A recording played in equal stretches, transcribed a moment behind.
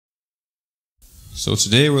So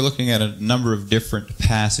today we're looking at a number of different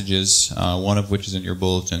passages, one of which is in your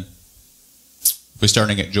bulletin. We're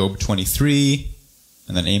starting at Job 23,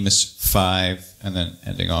 and then Amos 5, and then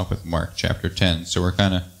ending off with Mark chapter 10. So we're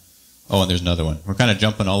kind of, and there's another one. We're kind of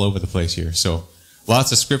jumping all over the place here. So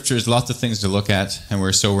lots of scriptures, lots of things to look at, and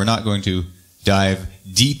we're not going to dive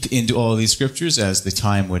deep into all of these scriptures as the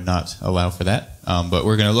time would not allow for that. But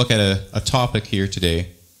we're going to look at a topic here today.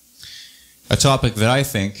 A topic that I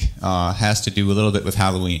think has to do a little bit with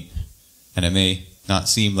Halloween. And it may not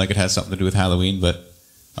seem like it has something to do with Halloween, but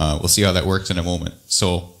we'll see how that works in a moment.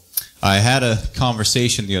 So I had a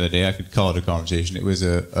conversation the other day. I could call it a conversation. It was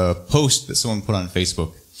a post that someone put on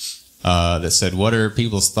Facebook that said, what are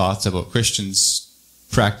people's thoughts about Christians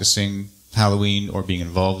practicing Halloween or being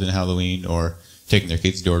involved in Halloween or taking their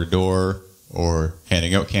kids door to door or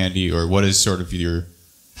handing out candy, or what is sort of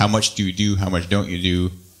how much do you do, how much don't you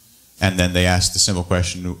do? And then they asked the simple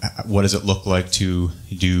question, what does it look like to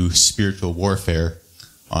do spiritual warfare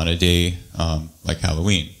on a day like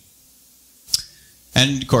Halloween?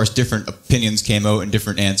 And, of course, different opinions came out and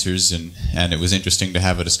different answers, and it was interesting to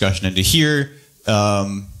have a discussion and to hear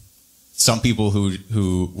some people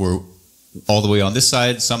who were all the way on this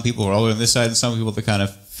side, some people were all the way on this side, and some people that kind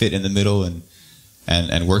of fit in the middle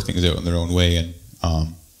and work things out in their own way. And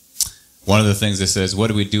one of the things that says, what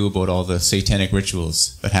do we do about all the satanic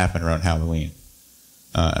rituals that happen around Halloween?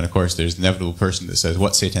 And of course, there's the inevitable person that says,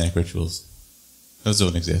 what satanic rituals? Those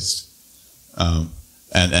don't exist.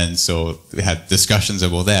 And so we had discussions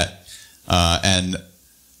about that. And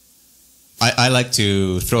I like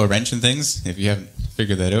to throw a wrench in things, if you haven't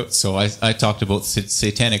figured that out. So I talked about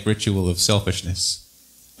satanic ritual of selfishness.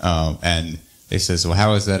 And they says, well,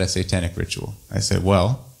 how is that a satanic ritual? I said,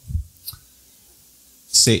 well,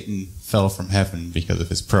 Satan fell from heaven because of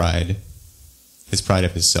his pride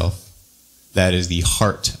of himself. That is the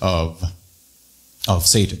heart of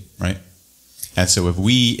Satan, right? And so if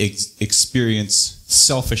we experience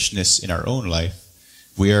selfishness in our own life,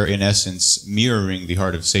 we are in essence mirroring the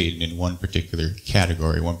heart of Satan in one particular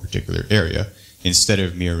category, one particular area, instead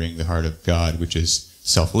of mirroring the heart of God, which is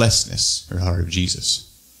selflessness, or the heart of Jesus.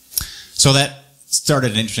 So that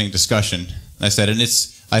started an interesting discussion. I said, and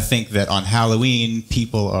I think that on Halloween,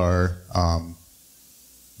 people are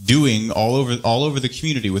doing all over the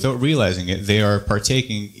community without realizing it. They are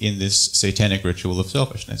partaking in this satanic ritual of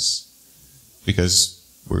selfishness because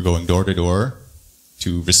we're going door to door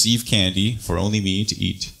to receive candy for only me to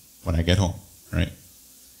eat when I get home, right?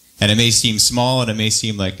 And it may seem small and it may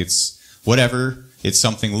seem like it's whatever. It's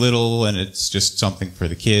something little and it's just something for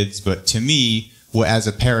the kids. But to me, as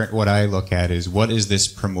a parent, what I look at is, what is this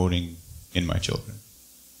promoting in my children?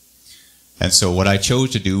 And so what I chose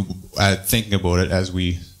to do, thinking about it as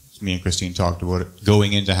me and Christine talked about it,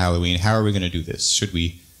 going into Halloween, how are we going to do this? Should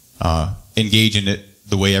we engage in it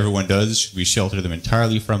the way everyone does? Should we shelter them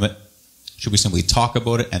entirely from it? Should we simply talk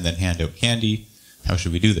about it and then hand out candy? How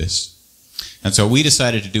should we do this? And so what we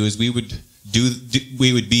decided to do is we would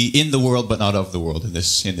be in the world but not of the world in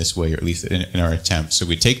this way, or at least in our attempt. So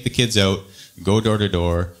we take the kids out, go door to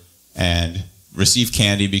door, and receive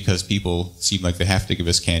candy because people seem like they have to give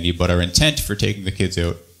us candy, but our intent for taking the kids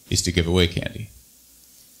out is to give away candy.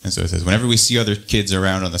 And so it says, whenever we see other kids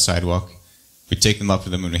around on the sidewalk, we take them up to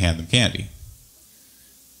them and we hand them candy.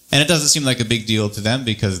 And it doesn't seem like a big deal to them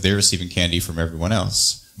because they're receiving candy from everyone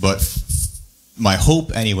else. But my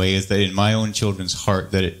hope, anyway, is that in my own children's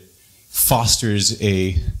heart, that it fosters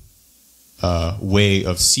a way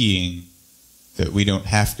of seeing that we don't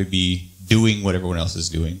have to be doing what everyone else is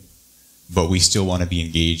doing, but we still want to be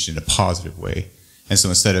engaged in a positive way. And so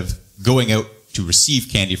instead of going out to receive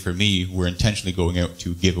candy for me, we're intentionally going out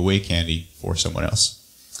to give away candy for someone else.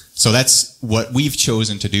 So that's what we've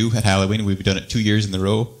chosen to do at Halloween. We've done it 2 years in a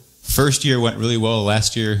row. First year went really well.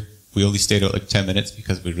 Last year, we only stayed out like 10 minutes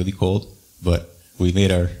because it was really cold, but we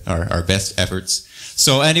made our best efforts.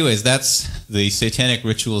 So anyways, that's the satanic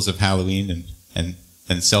rituals of Halloween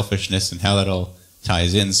and selfishness and how that all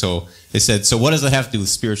ties in. So they said, so what does that have to do with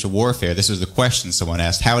spiritual warfare? This was the question someone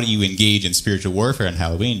asked. How do you engage in spiritual warfare on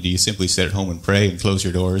Halloween? Do you simply sit at home and pray and close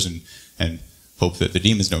your doors and hope that the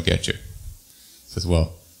demons don't get you? Says,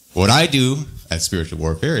 well, what I do at spiritual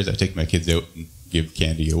warfare is I take my kids out and give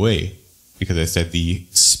candy away, because I said the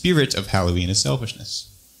spirit of Halloween is selfishness.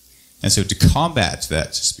 And so to combat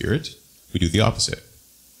that spirit, we do the opposite.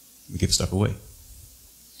 We give stuff away.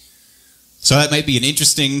 So that might be an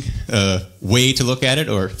interesting way to look at it,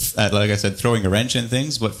 or like I said, throwing a wrench in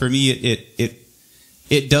things. But for me,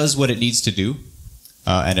 it does what it needs to do,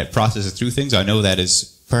 and it processes through things. I know that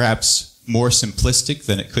is perhaps more simplistic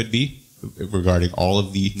than it could be regarding all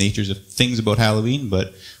of the natures of things about Halloween,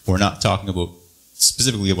 but we're not talking about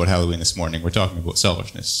specifically about Halloween this morning. We're talking about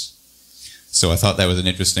selfishness. So I thought that was an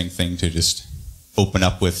interesting thing to just open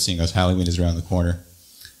up with, seeing as Halloween is around the corner.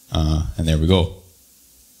 And there we go.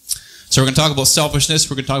 So we're going to talk about selfishness.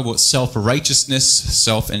 We're going to talk about self-righteousness,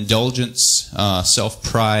 self-indulgence,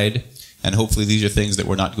 self-pride. And hopefully these are things that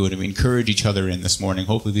we're not going to encourage each other in this morning.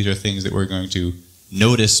 Hopefully these are things that we're going to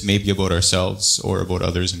notice maybe about ourselves or about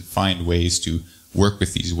others and find ways to work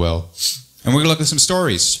with these well. And we're going to look at some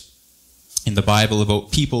stories in the Bible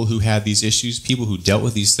about people who had these issues, people who dealt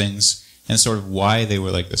with these things, and sort of why they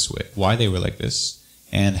were like this way, why they were like this,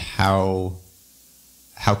 and how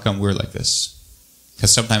come we're like this.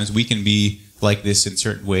 Because sometimes we can be like this in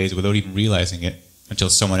certain ways without even realizing it until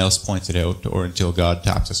someone else points it out or until God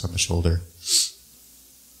taps us on the shoulder.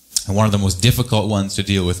 And one of the most difficult ones to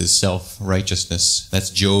deal with is self-righteousness. That's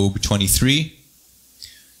Job 23,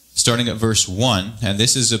 starting at verse 1. And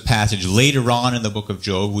this is a passage later on in the book of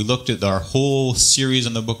Job. We looked at our whole series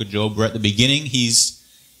on the book of Job. We're at the beginning. He's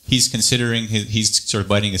considering, he's sort of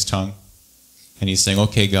biting his tongue. And he's saying,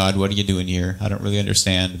 okay, God, what are you doing here? I don't really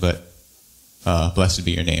understand, but blessed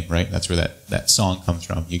be your name, right? That's where that song comes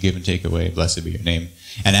from. You give and take away, blessed be your name.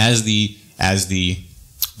 And as the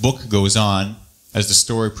book goes on, as the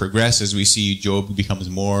story progresses, we see Job becomes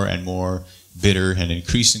more and more bitter and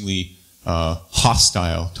increasingly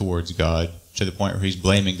hostile towards God, to the point where he's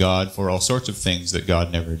blaming God for all sorts of things that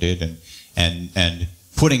God never did, and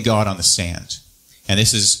putting God on the stand. And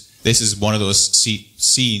this is one of those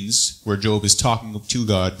scenes where Job is talking to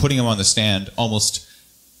God, putting him on the stand, almost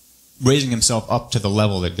raising himself up to the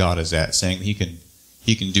level that God is at, saying he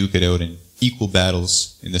can duke it out in equal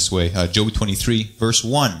battles in this way. Job 23, verse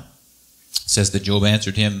 1 says that Job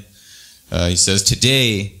answered him. He says,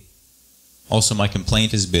 today also my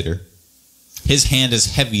complaint is bitter. His hand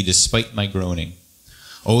is heavy despite my groaning.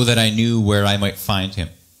 Oh, that I knew where I might find him,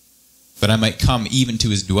 that I might come even to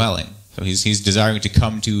his dwelling. So he's desiring to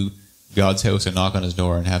come to God's house and knock on his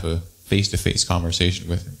door and have a face-to-face conversation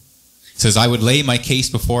with him. He says, I would lay my case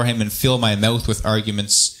before him and fill my mouth with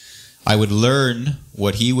arguments. I would learn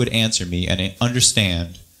what he would answer me and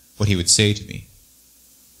understand what he would say to me.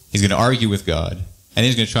 He's going to argue with God, and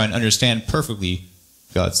he's going to try and understand perfectly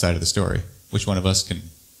God's side of the story. Which one of us can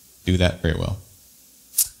do that very well?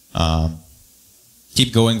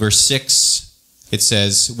 Keep going, verse 6. It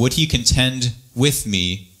says, would he contend with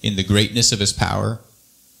me in the greatness of his power?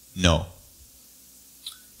 No.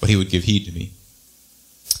 But he would give heed to me.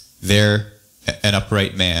 There an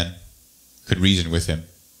upright man could reason with him,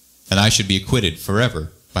 and I should be acquitted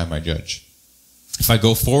forever by my judge. If I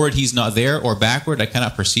go forward, he's not there, or backward, I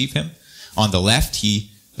cannot perceive him. On the left,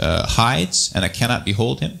 he hides, and I cannot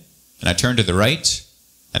behold him. And I turn to the right,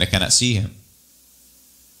 and I cannot see him.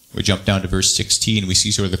 We jump down to verse 16. We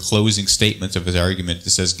see sort of the closing statements of his argument.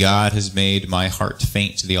 It says, God has made my heart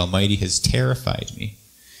faint. The Almighty has terrified me.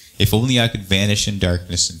 If only I could vanish in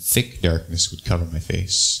darkness, and thick darkness would cover my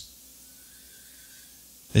face.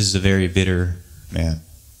 This is a very bitter man.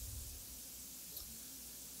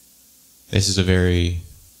 This is a very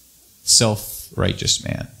self-righteous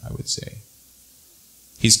man, I would say.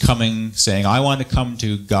 He's coming saying, I want to come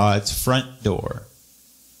to God's front door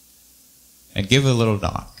and give a little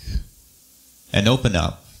knock and open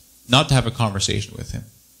up, not to have a conversation with him,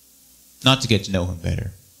 not to get to know him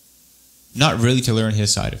better, not really to learn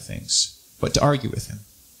his side of things, but to argue with him,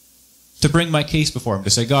 to bring my case before him, to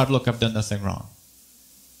say, God, look, I've done nothing wrong.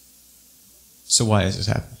 So why has this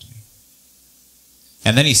happened to me?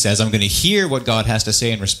 And then he says, I'm going to hear what God has to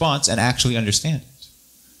say in response and actually understand it.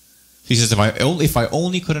 He says, if I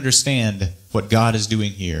only could understand what God is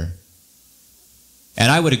doing here, and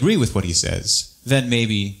I would agree with what he says, then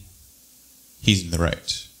maybe he's in the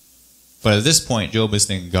right. But at this point, Job is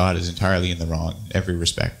thinking God is entirely in the wrong in every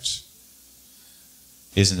respect.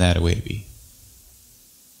 Isn't that a way to be?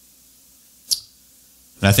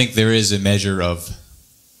 And I think there is a measure of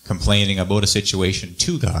complaining about a situation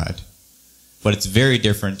to God, but it's very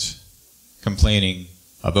different complaining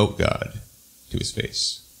about God to his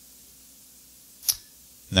face.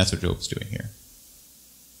 And that's what Job's doing here.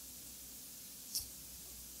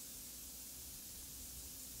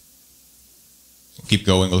 We'll keep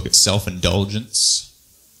going. We'll look at self-indulgence.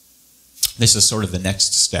 This is sort of the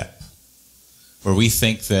next step, where we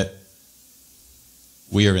think that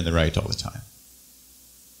we are in the right all the time.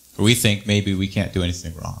 Or we think maybe we can't do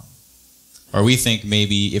anything wrong. Or we think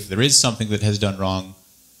maybe if there is something that has done wrong,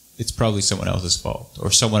 it's probably someone else's fault,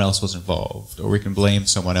 or someone else was involved, or we can blame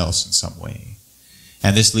someone else in some way.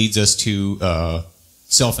 And this leads us to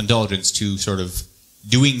self-indulgence, to sort of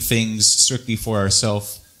doing things strictly for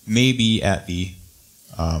ourselves, maybe at the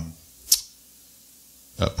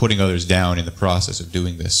putting others down in the process of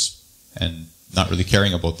doing this and not really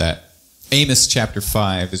caring about that. Amos chapter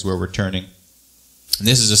 5 is where we're turning. And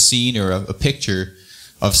this is a scene or a picture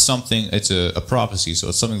of something. It's a prophecy, so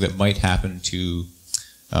it's something that might happen to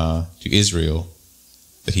Israel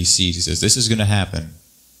that he sees. He says, this is going to happen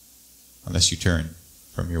unless you turn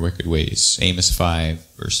from your wicked ways. Amos 5,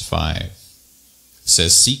 verse 5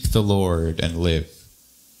 says, seek the Lord and live.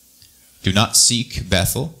 Do not seek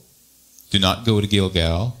Bethel. Do not go to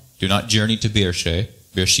Gilgal. Do not journey to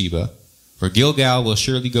Beersheba. For Gilgal will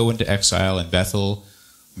surely go into exile, and Bethel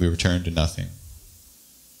will be returned to nothing.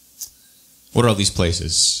 What are all these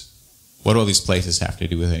places? What do all these places have to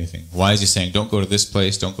do with anything? Why is he saying, don't go to this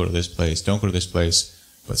place, don't go to this place, don't go to this place,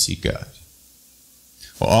 but seek God?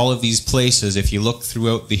 Well, all of these places, if you look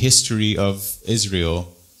throughout the history of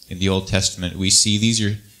Israel in the Old Testament, we see these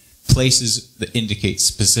are places that indicate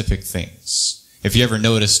specific things. If you ever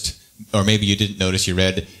noticed, or maybe you didn't notice, you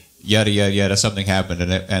read, yada, yada, yada, something happened,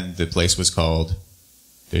 and the place was called,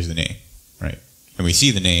 there's the name, right? And we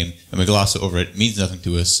see the name, and we gloss over it, it means nothing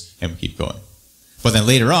to us, and we keep going. But then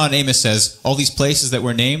later on, Amos says, all these places that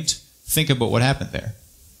were named, think about what happened there.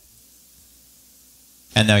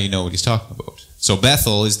 And now you know what he's talking about. So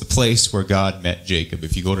Bethel is the place where God met Jacob.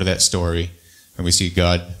 If you go to that story, and we see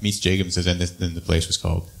God meets Jacob and says, and then the place was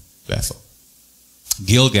called Bethel.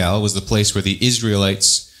 Gilgal was the place where the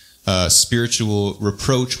Israelites' spiritual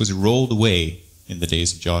reproach was rolled away in the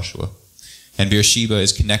days of Joshua. And Beersheba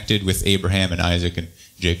is connected with Abraham and Isaac and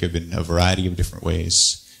Jacob in a variety of different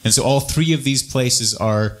ways. And so all three of these places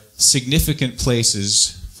are significant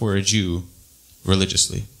places for a Jew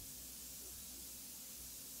religiously.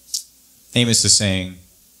 Amos is saying,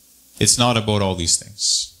 it's not about all these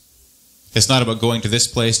things. It's not about going to this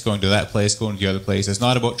place, going to that place, going to the other place. It's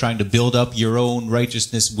not about trying to build up your own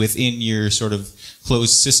righteousness within your sort of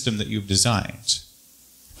closed system that you've designed.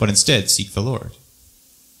 But instead, seek the Lord.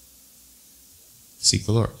 Seek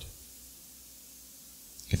the Lord.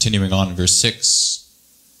 Continuing on in verse 6,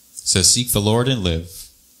 it says, seek the Lord and live,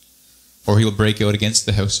 or he will break out against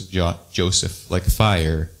the house of Joseph like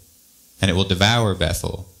fire, and it will devour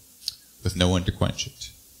Bethel with no one to quench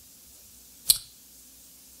it.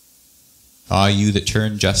 Ah, you that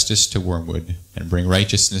turn justice to wormwood and bring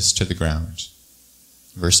righteousness to the ground.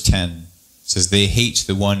 Verse 10 says, they hate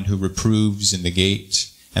the one who reproves in the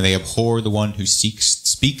gate, and they abhor the one who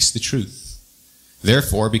speaks the truth.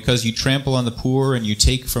 Therefore, because you trample on the poor and you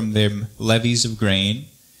take from them levies of grain,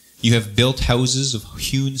 you have built houses of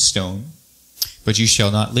hewn stone, but you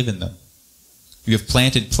shall not live in them. You have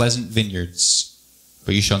planted pleasant vineyards,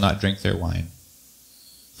 but you shall not drink their wine.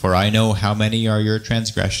 For I know how many are your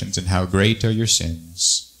transgressions and how great are your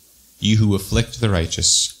sins. You who afflict the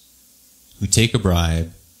righteous, who take a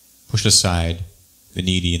bribe, push aside the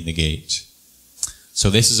needy in the gate. So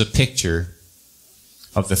this is a picture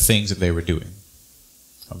of the things that they were doing,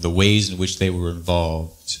 of the ways in which they were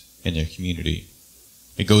involved in their community.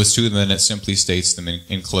 It goes through them and it simply states them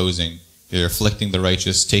in closing. They're afflicting the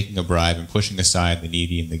righteous, taking a bribe, and pushing aside the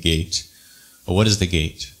needy in the gate. But what is the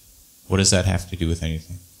gate? What does that have to do with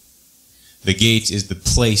anything? The gate is the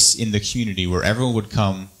place in the community where everyone would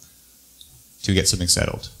come to get something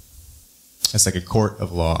settled. It's like a court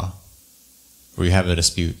of law where you have a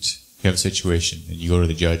dispute, you have a situation, and you go to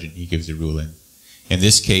the judge and he gives a ruling. In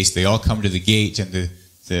this case, they all come to the gate and the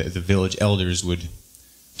village elders would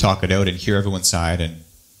talk it out and hear everyone's side and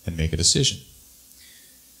make a decision.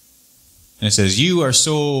 And it says, you are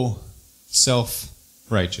so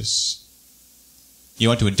self-righteous. You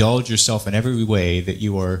want to indulge yourself in every way that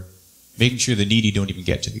you are making sure the needy don't even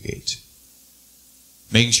get to the gate.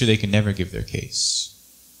 Making sure they can never give their case.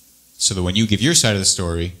 So that when you give your side of the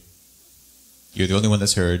story, you're the only one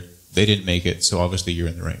that's heard. They didn't make it, so obviously you're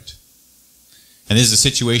in the right. And this is a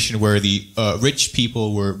situation where the rich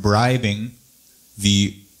people were bribing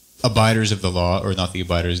the abiders of the law, or not the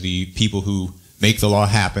abiders, the people who make the law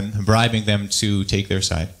happen, bribing them to take their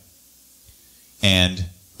side. And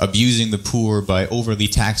abusing the poor by overly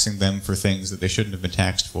taxing them for things that they shouldn't have been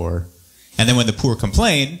taxed for. And then when the poor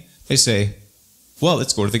complain, they say, well,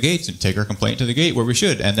 let's go to the gates and take our complaint to the gate where we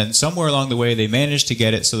should. And then somewhere along the way, they manage to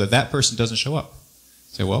get it so that that person doesn't show up.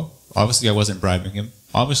 Say, well, obviously I wasn't bribing him.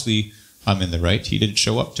 Obviously I'm in the right. He didn't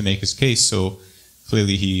show up to make his case, so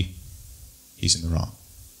clearly he's in the wrong.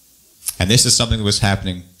 And this is something that was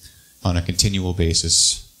happening on a continual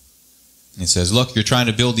basis. It says, look, you're trying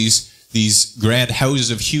to build these grand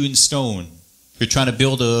houses of hewn stone. You're trying to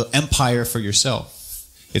build an empire for yourself.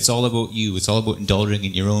 It's all about you. It's all about indulging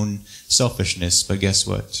in your own selfishness. But guess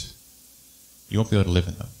what? You won't be able to live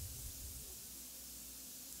in them.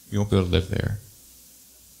 You won't be able to live there.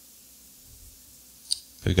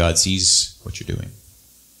 Because God sees what you're doing.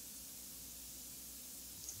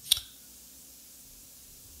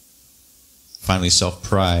 Finally,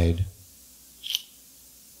 self-pride.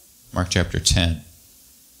 Mark chapter 10.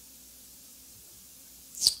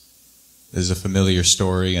 This is a familiar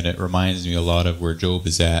story, and it reminds me a lot of where Job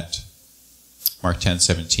is at. Mark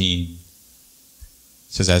 10:17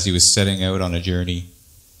 says, as he was setting out on a journey,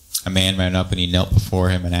 a man ran up and he knelt before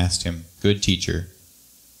him and asked him, "Good teacher,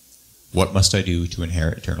 what must I do to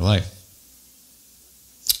inherit eternal life?"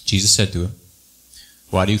 Jesus said to him,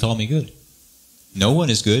 "Why do you call me good? No one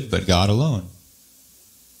is good but God alone."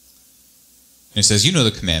 And it says, "You know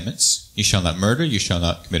the commandments. You shall not murder, you shall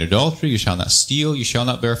not commit adultery, you shall not steal, you shall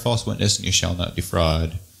not bear false witness, and you shall not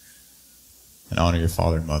defraud. And honor your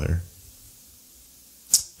father and mother."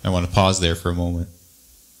 I want to pause there for a moment.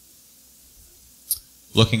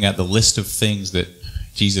 Looking at the list of things that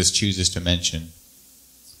Jesus chooses to mention,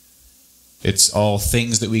 it's all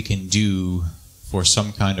things that we can do for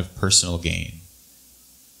some kind of personal gain.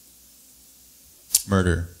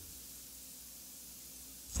 Murder,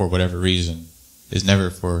 for whatever reason, is never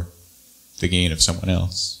for the gain of someone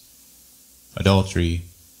else. Adultery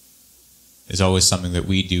is always something that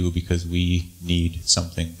we do because we need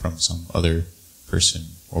something from some other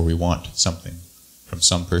person, or we want something from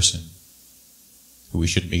some person who we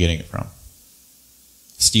shouldn't be getting it from.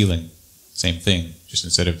 Stealing, same thing. Just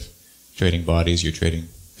instead of trading bodies, you're trading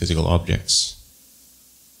physical objects.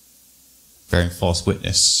 Bearing false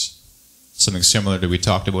witness, something similar to we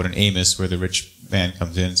talked about in Amos, where the rich man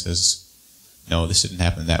comes in and says, "No, this didn't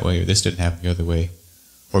happen that way," or "This didn't happen the other way."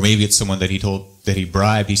 Or maybe it's someone that he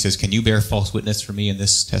bribed. He says, "Can you bear false witness for me in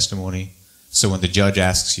this testimony?" So when the judge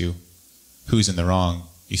asks you who's in the wrong,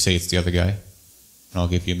 you say it's the other guy, and I'll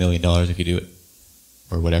give you $1 million if you do it,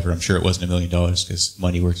 or whatever. I'm sure it wasn't $1 million because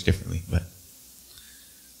money works differently. But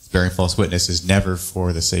bearing false witness is never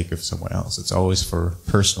for the sake of someone else. It's always for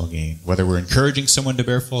personal gain, whether we're encouraging someone to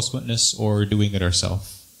bear false witness or doing it ourselves.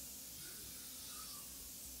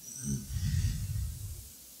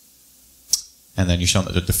 And then you shall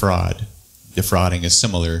not defraud. Defrauding is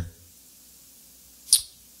similar,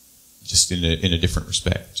 just in a different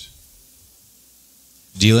respect.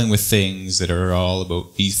 Dealing with things that are all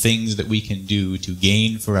about these things that we can do to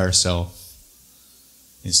gain for ourselves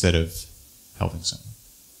instead of helping someone.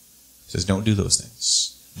 It says don't do those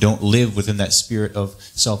things. Don't live within that spirit of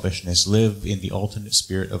selfishness. Live in the ultimate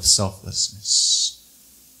spirit of selflessness.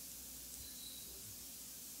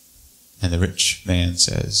 And the rich man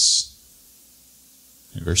says,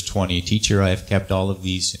 in verse 20, "Teacher, I have kept all of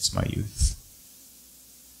these since my youth."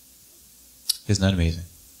 Isn't that amazing?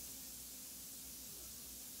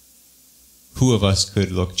 Who of us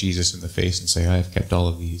could look Jesus in the face and say, "I have kept all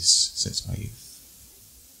of these since my youth.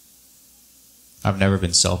 I've never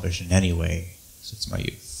been selfish in any way since my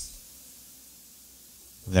youth.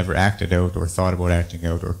 I've never acted out or thought about acting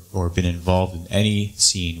out or been involved in any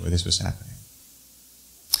scene where this was happening."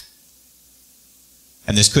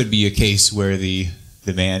 And this could be a case where the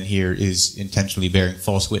man here is intentionally bearing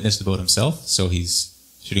false witness about himself, so he's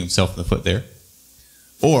shooting himself in the foot there.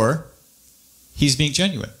 Or he's being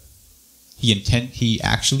genuine. He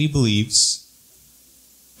actually believes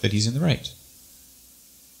that he's in the right.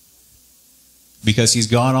 Because he's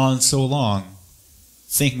gone on so long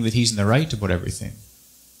thinking that he's in the right about everything,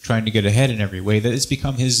 trying to get ahead in every way, that it's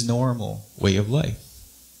become his normal way of life.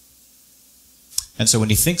 And so when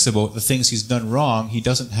he thinks about the things he's done wrong, he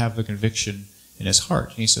doesn't have a conviction in his heart.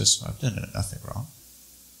 And he says, "I've done nothing wrong.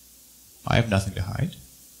 I have nothing to hide."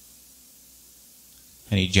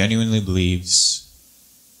 And he genuinely believes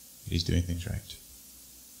that he's doing things right.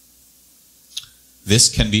 This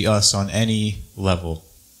can be us on any level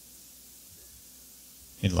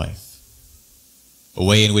in life. A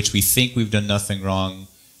way in which we think we've done nothing wrong.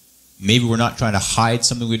 Maybe we're not trying to hide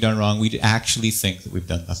something we've done wrong. We actually think that we've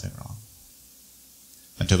done nothing wrong.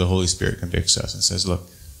 Until the Holy Spirit convicts us and says,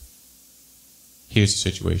 "Look, here's the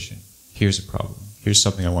situation. Here's a problem. Here's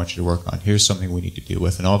something I want you to work on. Here's something we need to deal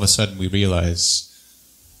with." And all of a sudden we realize,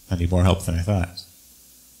 I need more help than I thought.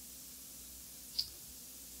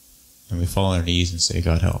 And we fall on our knees and say,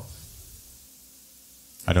 "God, help.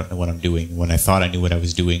 I don't know what I'm doing. When I thought I knew what I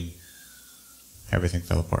was doing, everything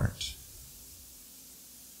fell apart."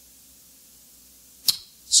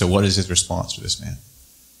 So what is his response to this man?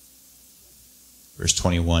 Verse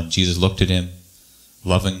 21, Jesus looked at him,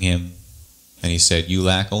 loving him, and he said, "You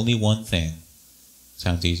lack only one thing."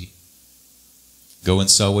 Sounds easy. "Go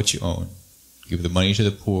and sell what you own. Give the money to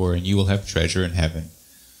the poor, and you will have treasure in heaven.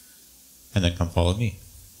 And then come follow me."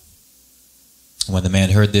 When the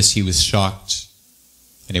man heard this, he was shocked,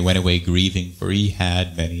 and he went away grieving, for he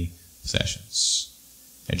had many possessions.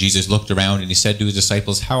 And Jesus looked around and he said to his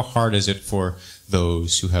disciples, how hard is it for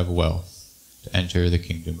those who have wealth to enter the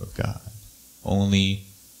kingdom of God? Only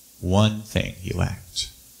one thing he lacked: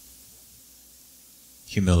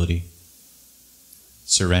 humility,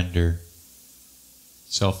 surrender,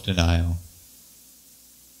 self-denial.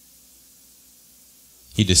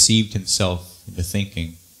 He deceived himself into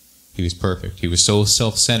thinking he was perfect. He was so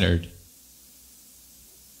self-centered.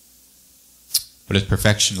 But his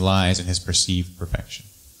perfection lies in his perceived perfection.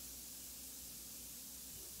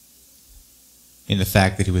 In the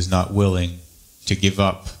fact that he was not willing to give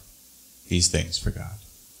up these things for God.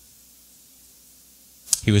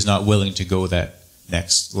 He was not willing to go that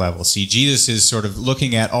next level. See, Jesus is sort of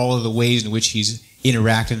looking at all of the ways in which he's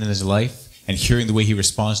interacted in his life and hearing the way he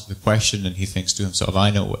responds to the question, and he thinks to himself, I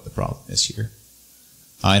know what the problem is here.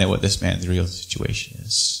 I know what this man's real situation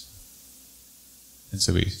is. And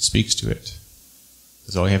so he speaks to it.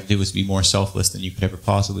 Because all you have to do is be more selfless than you could ever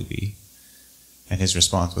possibly be. And his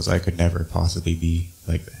response was, I could never possibly be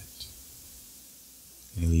like that.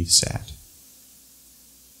 And he leaves sad.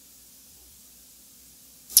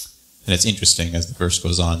 And it's interesting as the verse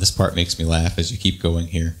goes on. This part makes me laugh as you keep going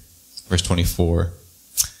here. Verse 24.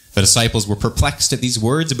 The disciples were perplexed at these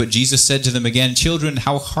words, but Jesus said to them again, children,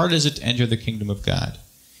 how hard is it to enter the kingdom of God?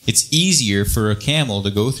 It's easier for a camel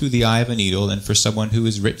to go through the eye of a needle than for someone who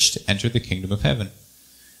is rich to enter the kingdom of heaven.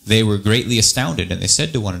 They were greatly astounded, and they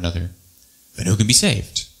said to one another, then who can be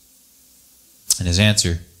saved? And his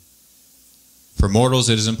answer, for mortals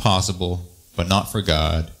it is impossible, but not for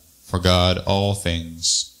God. For God all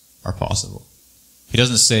things are possible. He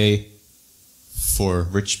doesn't say, for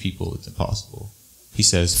rich people it's impossible. He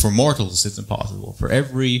says, for mortals it's impossible. For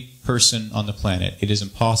every person on the planet, it is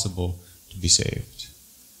impossible to be saved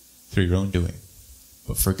through your own doing.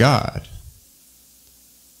 But for God,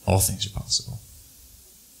 all things are possible.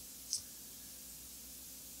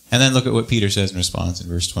 And then look at what Peter says in response in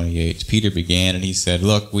verse 28. Peter began and he said,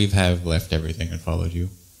 look, we have left everything and followed you.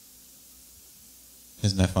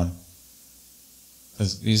 Isn't that fun?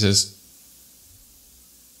 He says,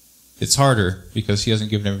 it's harder because he hasn't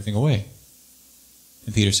given everything away.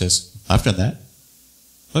 And Peter says, I've done that.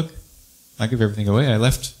 Look, I give everything away. I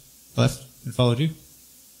left and followed you.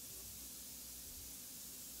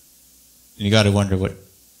 And you got to wonder what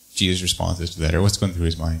Jesus' response is to that, or what's going through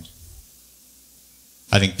his mind.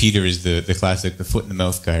 I think Peter is the classic, the foot in the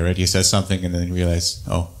mouth guy, right? He says something and then you realize,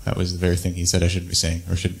 oh, that was the very thing he said I shouldn't be saying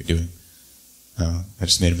or shouldn't be doing. I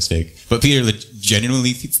just made a mistake. But Peter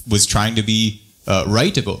genuinely was trying to be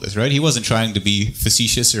right about this, right? He wasn't trying to be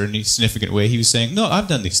facetious or in any significant way. He was saying, no, I've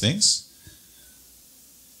done these things.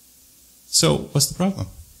 So what's the problem?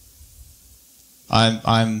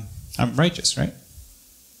 I'm righteous, right?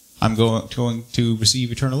 I'm going to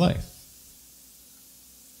receive eternal life.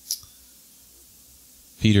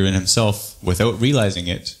 Peter in himself, without realizing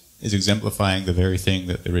it, is exemplifying the very thing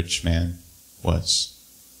that the rich man was.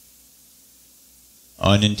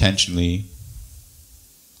 Unintentionally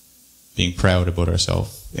being proud about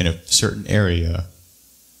ourselves in a certain area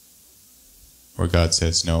where God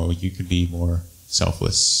says, no, you can be more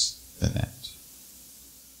selfless than that.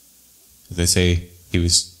 As they say, he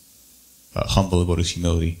was humble about his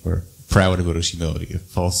humility, or proud about his humility, a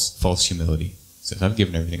false humility. He says, I've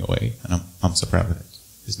given everything away, and I'm so proud of it.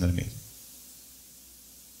 Isn't that amazing?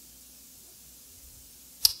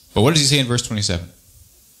 But what does he say in verse 27?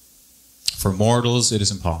 For mortals it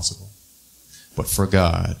is impossible, but for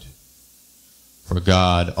God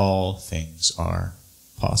all things are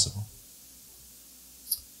possible.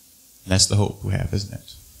 And that's the hope we have, isn't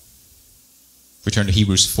it? We turn to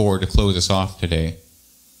Hebrews 4 to close us off today.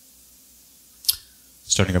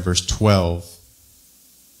 Starting at verse 12,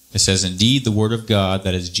 it says, indeed the word of God,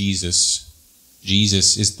 that is Jesus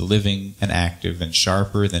is the living and active and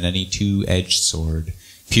sharper than any two-edged sword,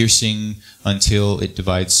 piercing until it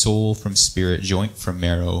divides soul from spirit, joint from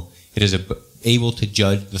marrow. It is able to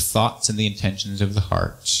judge the thoughts and the intentions of the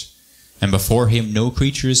heart. And before him no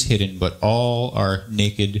creature is hidden, but all are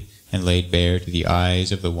naked and laid bare to the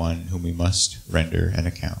eyes of the one whom we must render an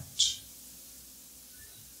account.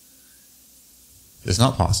 It's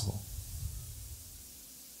not possible.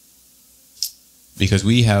 Because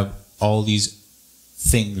we have all these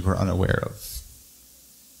things we're unaware of.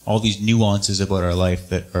 All these nuances about our life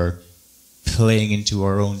that are playing into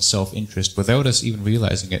our own self-interest without us even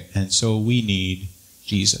realizing it. And so we need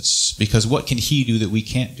Jesus. Because what can he do that we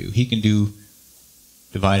can't do? He can do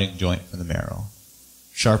dividing joint from the marrow,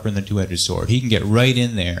 sharper than a two-edged sword. He can get right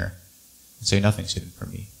in there and say, nothing's hidden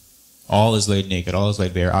from me. All is laid naked, all is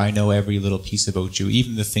laid bare. I know every little piece about you,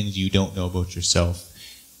 even the things you don't know about yourself,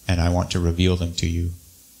 and I want to reveal them to you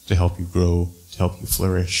to help you grow to help you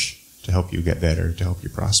flourish, to help you get better, to help you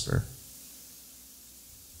prosper.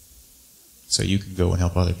 So you can go and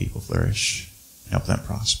help other people flourish and help them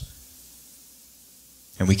prosper.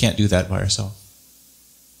 And we can't do that by ourselves.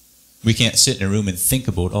 We can't sit in a room and think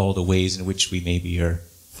about all the ways in which we maybe are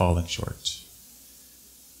falling short.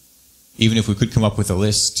 Even if we could come up with a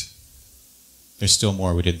list, there's still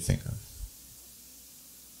more we didn't think of.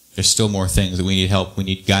 There's still more things that we need help. We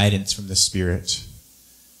need guidance from the Spirit.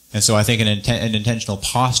 And so I think an intentional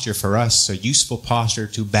posture for us, a useful posture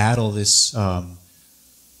to battle this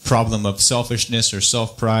problem of selfishness or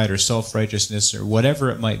self-pride or self-righteousness or whatever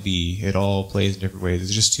it might be, it all plays in different ways,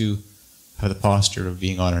 is just to have the posture of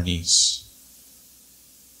being on our knees.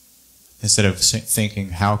 Instead of thinking,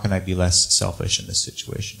 how can I be less selfish in this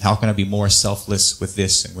situation? How can I be more selfless with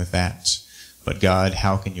this and with that? But God,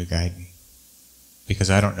 how can you guide me? Because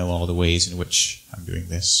I don't know all the ways in which I'm doing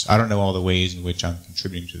this. I don't know all the ways in which I'm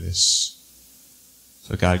contributing to this.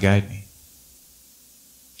 So God, guide me.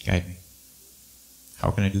 Guide me.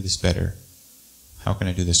 How can I do this better? How can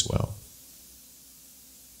I do this well?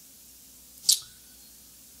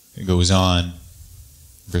 It goes on.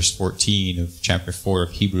 Verse 14 of chapter 4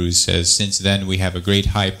 of Hebrews says, "Since then we have a great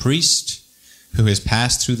high priest who has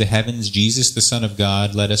passed through the heavens, Jesus the Son of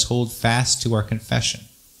God, let us hold fast to our confession.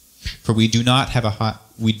 For we do not have a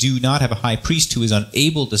high priest who is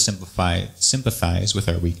unable to sympathize with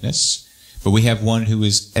our weakness, but we have one who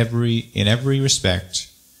is in every respect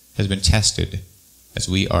has been tested as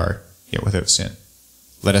we are, yet without sin.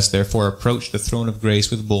 Let us therefore approach the throne of grace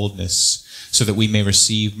with boldness, so that we may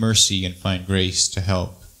receive mercy and find grace to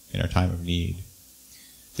help in our time of need."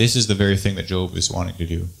 This is the very thing that Job was wanting to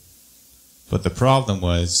do. But the problem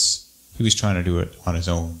was, he was trying to do it on his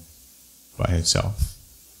own, by himself.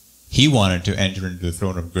 He wanted to enter into the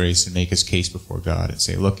throne of grace and make his case before God and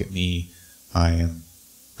say, look at me, I am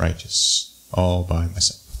righteous, all by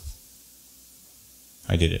myself.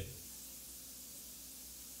 I did it.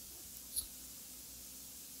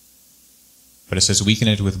 But it says we can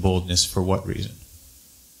enter with boldness for what reason?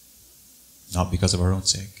 Not because of our own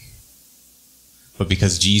sake, but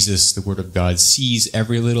because Jesus, the Word of God, sees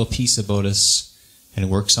every little piece about us and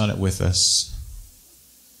works on it with us.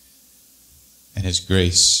 And His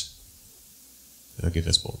grace will give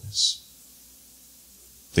us boldness.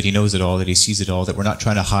 That He knows it all, that He sees it all, that we're not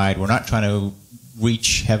trying to hide, we're not trying to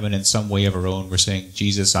reach heaven in some way of our own. We're saying,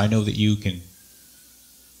 Jesus, I know that you can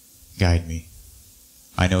guide me.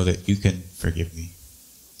 I know that you can forgive me.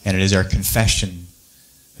 And it is our confession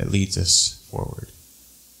that leads us forward.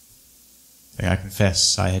 I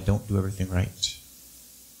confess I don't do everything right.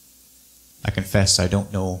 I confess I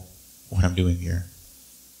don't know what I'm doing here.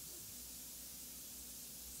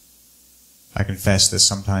 I confess that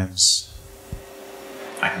sometimes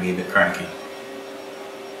I can be a bit cranky.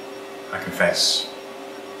 I confess.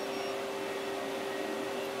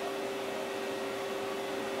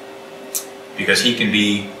 Because He can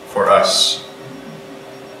be for us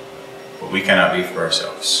what we cannot be for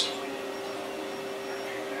ourselves.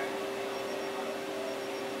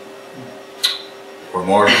 For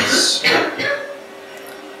mortals,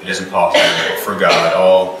 it is impossible, but for God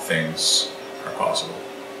all things are possible.